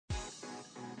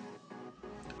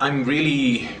I'm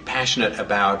really passionate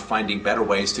about finding better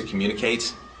ways to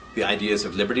communicate the ideas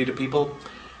of liberty to people.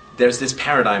 There's this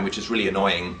paradigm which is really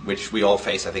annoying, which we all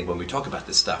face, I think, when we talk about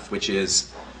this stuff, which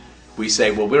is we say,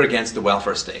 well, we're against the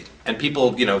welfare state. And people,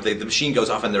 the machine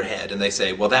goes off in their head and they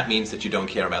say, well, that means that you don't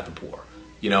care about the poor.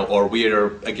 Or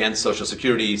we're against Social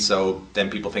Security, so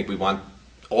then people think we want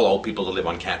all old people to live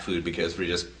on cat food because we're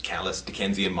just callous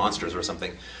Dickensian monsters or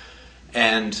something.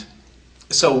 And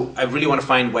so I really want to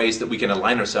find ways that we can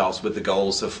align ourselves with the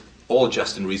goals of all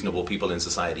just and reasonable people in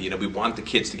society. We want the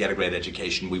kids to get a great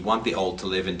education. We want the old to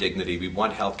live in dignity. We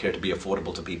want healthcare to be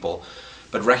affordable to people.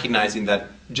 But recognizing that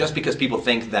just because people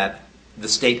think that the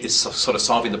state is sort of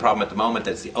solving the problem at the moment,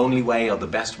 that's the only way or the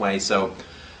best way. So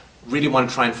really want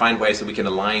to try and find ways that we can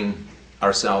align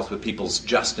ourselves with people's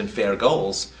just and fair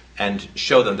goals and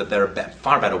show them that there are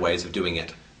far better ways of doing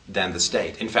it than the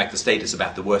state. In fact, the state is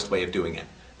about the worst way of doing it.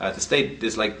 The state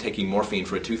is like taking morphine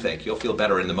for a toothache. You'll feel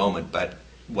better in the moment, but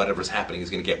whatever's happening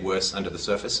is going to get worse under the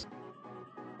surface.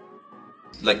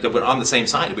 Like that we're on the same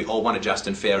side. We all want a just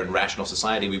and fair and rational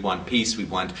society. We want peace, we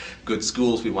want good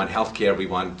schools, we want healthcare, we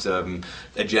want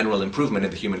a general improvement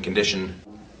in the human condition.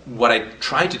 What I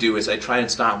try to do is I try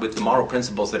and start with the moral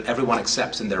principles that everyone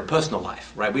accepts in their personal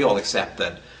life, right? We all accept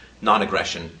that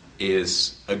non-aggression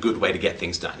is a good way to get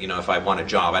things done. If I want a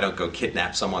job, I don't go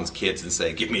kidnap someone's kids and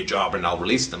say, give me a job and I'll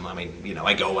release them. I mean,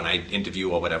 I go and I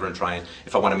interview or whatever and try and,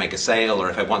 if I want to make a sale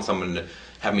or if I want someone to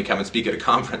have me come and speak at a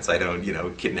conference, I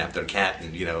don't, kidnap their cat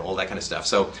and, all that kind of stuff.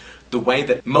 So the way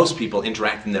that most people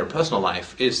interact in their personal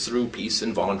life is through peace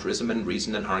and voluntarism and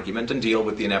reason and argument and deal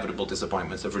with the inevitable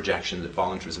disappointments of rejection that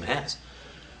voluntarism has.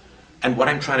 And what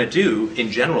I'm trying to do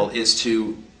in general is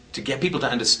to get people to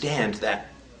understand that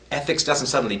ethics doesn't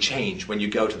suddenly change when you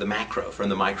go to the macro from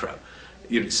the micro.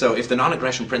 So if the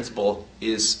non-aggression principle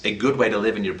is a good way to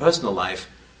live in your personal life,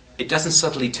 it doesn't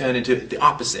suddenly turn into the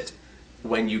opposite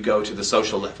when you go to the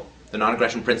social level. The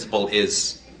non-aggression principle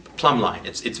is plumb line.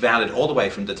 It's valid all the way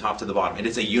from the top to the bottom. It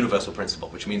is a universal principle,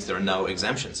 which means there are no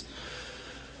exemptions.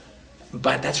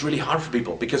 But that's really hard for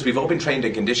people because we've all been trained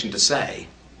and conditioned to say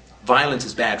violence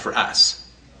is bad for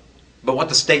us. But what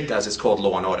the state does is called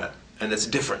law and order, and that's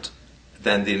different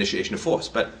than the initiation of force.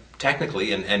 But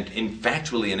technically and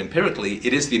factually and empirically,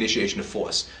 it is the initiation of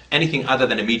force. Anything other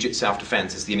than immediate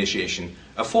self-defense is the initiation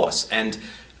of force. And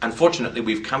unfortunately,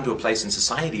 we've come to a place in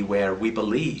society where we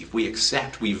believe, we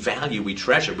accept, we value, we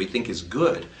treasure, we think is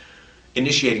good,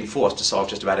 initiating force to solve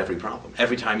just about every problem.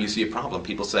 Every time you see a problem,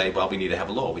 people say, well, we need to have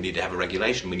a law, we need to have a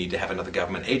regulation, we need to have another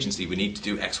government agency, we need to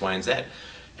do X, Y, and Z.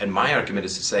 And my argument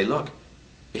is to say, look,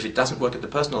 if it doesn't work at the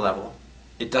personal level,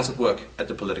 it doesn't work at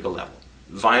the political level.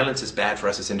 Violence is bad for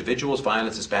us as individuals,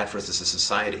 violence is bad for us as a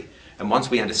society. And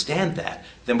once we understand that,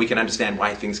 then we can understand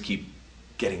why things keep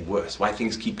getting worse, why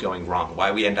things keep going wrong, why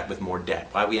we end up with more debt,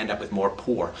 why we end up with more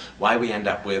poor, why we end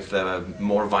up with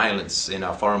more violence in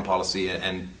our foreign policy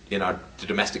and in the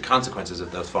domestic consequences of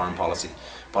those foreign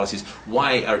policies,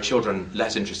 why are children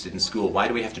less interested in school, why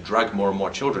do we have to drug more and more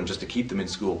children just to keep them in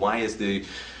school, why is the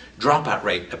dropout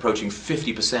rate approaching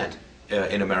 50%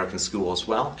 in American schools?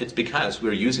 Well, it's because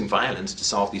we're using violence to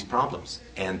solve these problems,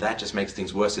 and that just makes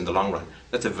things worse in the long run.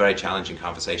 That's a very challenging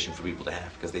conversation for people to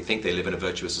have because they think they live in a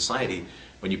virtuous society.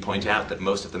 When you point out that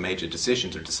most of the major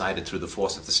decisions are decided through the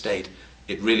force of the state,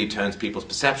 it really turns people's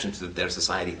perceptions of their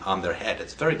society on their head.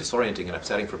 It's very disorienting and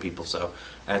upsetting for people, so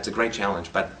it's a great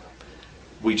challenge. But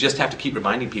we just have to keep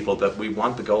reminding people that we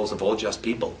want the goals of all just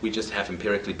people. We just have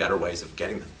empirically better ways of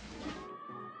getting them.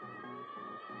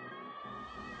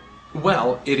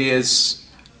 Well, it is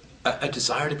a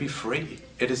desire to be free.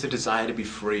 It is a desire to be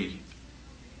free.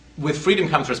 With freedom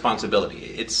comes responsibility.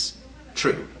 It's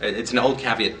true. It's an old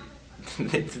caveat.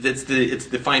 It's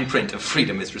the fine print of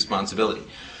freedom is responsibility.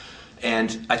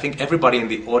 And I think everybody in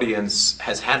the audience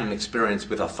has had an experience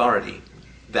with authority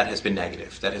that has been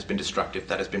negative, that has been destructive,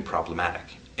 that has been problematic.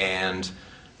 And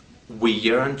we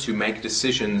yearn to make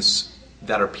decisions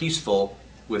that are peaceful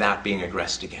without being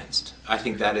aggressed against. I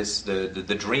think that is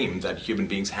the dream that human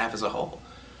beings have as a whole.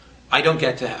 I don't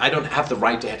have the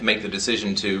right to make the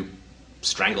decision to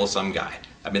strangle some guy.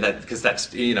 I mean, because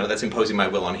that's imposing my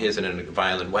will on his in a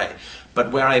violent way.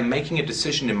 But where I'm making a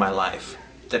decision in my life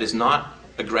that is not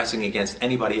aggressing against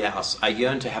anybody else, I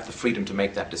yearn to have the freedom to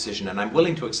make that decision, and I'm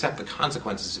willing to accept the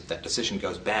consequences if that decision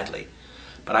goes badly.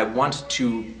 But I want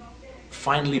to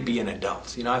finally be an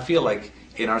adult. I feel like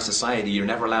in our society you're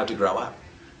never allowed to grow up.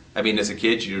 I mean, as a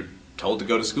kid you're told to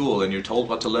go to school and you're told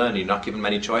what to learn, you're not given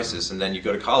many choices, and then you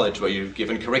go to college where you're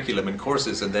given curriculum and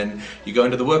courses, and then you go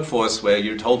into the workforce where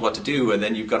you're told what to do, and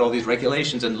then you've got all these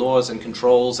regulations and laws and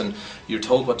controls, and you're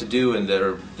told what to do, and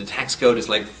the tax code is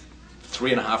like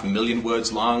 3.5 million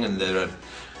words long, and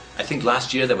I think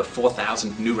last year there were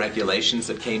 4,000 new regulations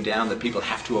that came down that people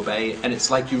have to obey, and it's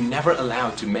like you're never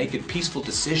allowed to make a peaceful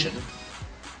decision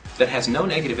that has no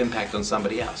negative impact on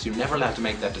somebody else. You're never allowed to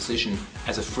make that decision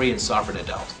as a free and sovereign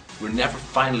adult. We're never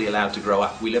finally allowed to grow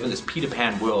up. We live in this Peter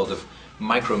Pan world of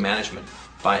micromanagement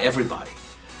by everybody.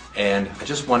 And I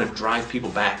just want to drive people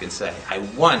back and say, I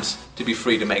want to be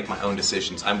free to make my own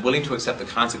decisions. I'm willing to accept the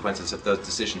consequences of those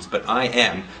decisions, but I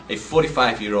am a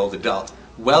 45-year-old adult,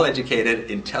 well-educated,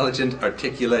 intelligent,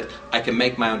 articulate. I can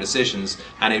make my own decisions,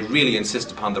 and I really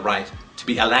insist upon the right to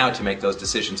be allowed to make those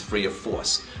decisions free of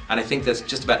force. And I think that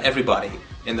just about everybody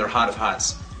in their heart of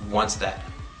hearts wants that.